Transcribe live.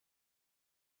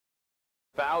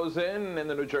$1,000 in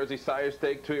the New Jersey Sire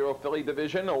Stake 2-year-old filly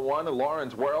division. A 1,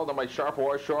 Lauren's World on my Sharp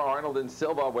Horse Shore, Arnold and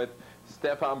Silva with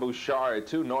Stefan Bouchard.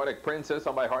 2, Nordic Princess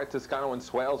on my Heart Toscano and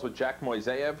Swales with Jack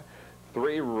Moiseyev.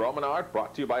 3, Roman Art,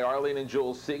 brought to you by Arlene and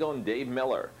Jules Siegel and Dave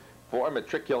Miller. 4,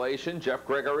 Matriculation, Jeff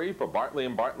Gregory for Bartley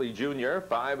and Bartley Jr.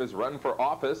 5 is Run for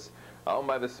Office, owned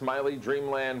by the Smiley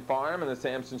Dreamland Farm and the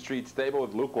Sampson Street Stable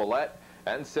with Luke Willett.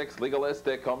 And 6,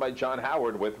 Legalistic, owned by John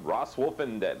Howard with Ross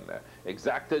Wolfenden.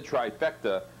 Exacta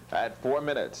trifecta at 4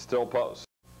 minutes, still post.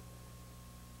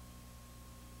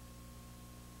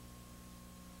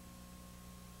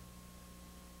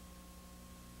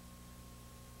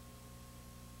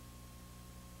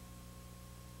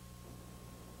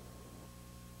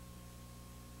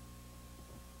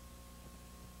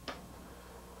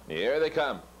 Here they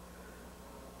come.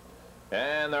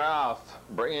 And they're off.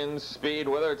 Bringing speed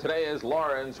with her today is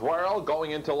Lauren's World.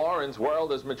 Going into Lauren's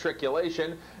World is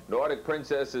Matriculation. Nordic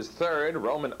Princess is 3rd.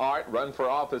 Roman Art, Run for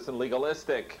Office, and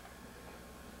Legalistic.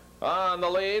 On the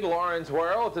lead, Lauren's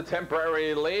World. It's a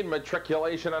temporary lead.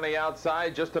 Matriculation on the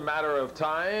outside, just a matter of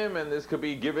time. And this could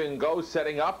be give and go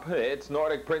setting up. It's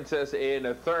Nordic Princess in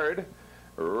 3rd.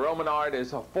 Roman Art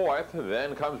is 4th.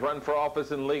 Then comes Run for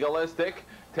Office and Legalistic.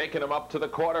 Taking him up to the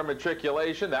quarter,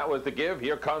 Matriculation. That was the give.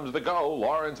 Here comes the go.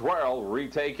 Lauren's World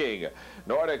retaking.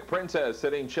 Nordic Princess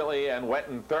sitting chilly and wet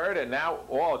in 3rd. And now,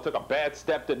 oh, it took a bad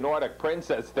step to Nordic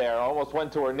Princess there. Almost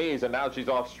went to her knees, and now she's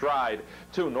off stride.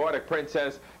 2, Nordic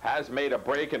Princess has made a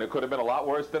break, and it could have been a lot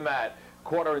worse than that.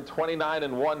 Quarter and 29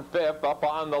 1/5. Up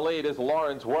on the lead is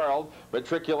Lauren's World.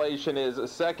 Matriculation is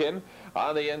 2nd.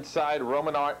 On the inside,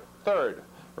 Roman Art 3rd.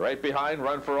 Right behind,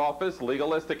 Run for Office,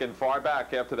 Legalistic, and far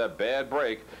back after that bad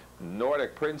break,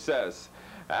 Nordic Princess.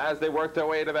 As they work their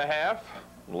way to the half,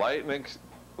 light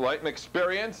and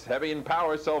experience, heavy in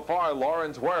power so far,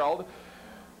 Lauren's World.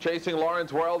 Chasing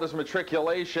Lauren's World is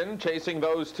Matriculation. Chasing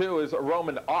those two is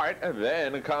Roman Art. And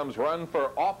then comes Run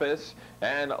for Office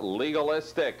and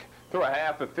Legalistic. Through a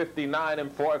half of 59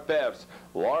 4/5.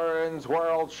 Lauren's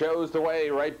World shows the way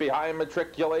right behind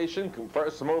Matriculation.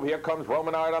 First move, here comes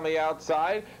Roman Art on the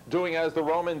outside, doing as the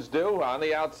Romans do. On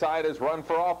the outside is Run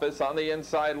for Office. On the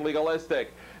inside,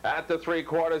 Legalistic. At the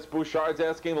 3/4, Bouchard's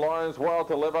asking Lauren's World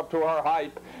to live up to her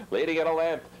hype. Leading at a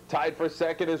length. Tied for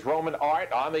 2nd is Roman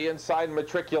Art. On the inside,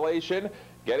 Matriculation.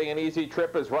 Getting an easy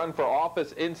trip is Run for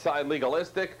Office. Inside,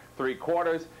 Legalistic.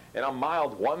 3/4 in a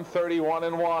mild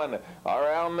 131 1.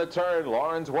 Around the turn,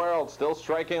 Lauren's World still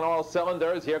striking all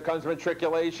cylinders. Here comes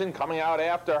Matriculation coming out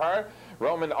after her.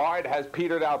 Roman Art has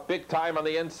petered out big time on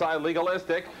the inside,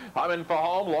 Legalistic. Humming for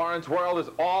home. Lauren's World is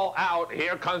all out.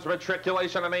 Here comes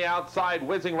Matriculation on the outside,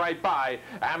 whizzing right by.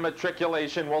 And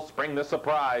Matriculation will spring the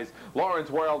surprise.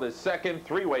 Lauren's World is 2nd,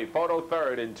 3-way photo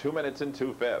 3rd in 2 minutes and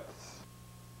 2/5.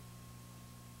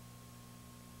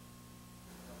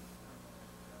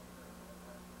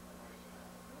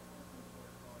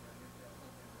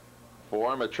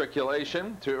 For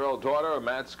Matriculation, 2-year-old daughter of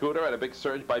Matt Scooter at a big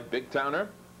surge by Big Towner.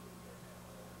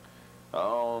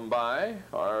 Owned by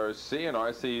RC and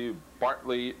RC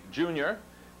Bartley Jr.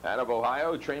 out of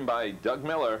Ohio, trained by Doug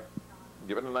Miller.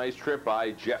 Given a nice trip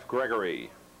by Jeff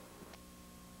Gregory.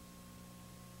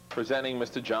 Presenting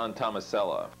Mr. John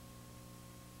Tomasella.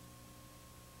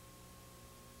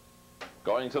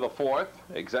 Going to the 4th,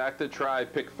 Exacta Try,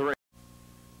 pick 3.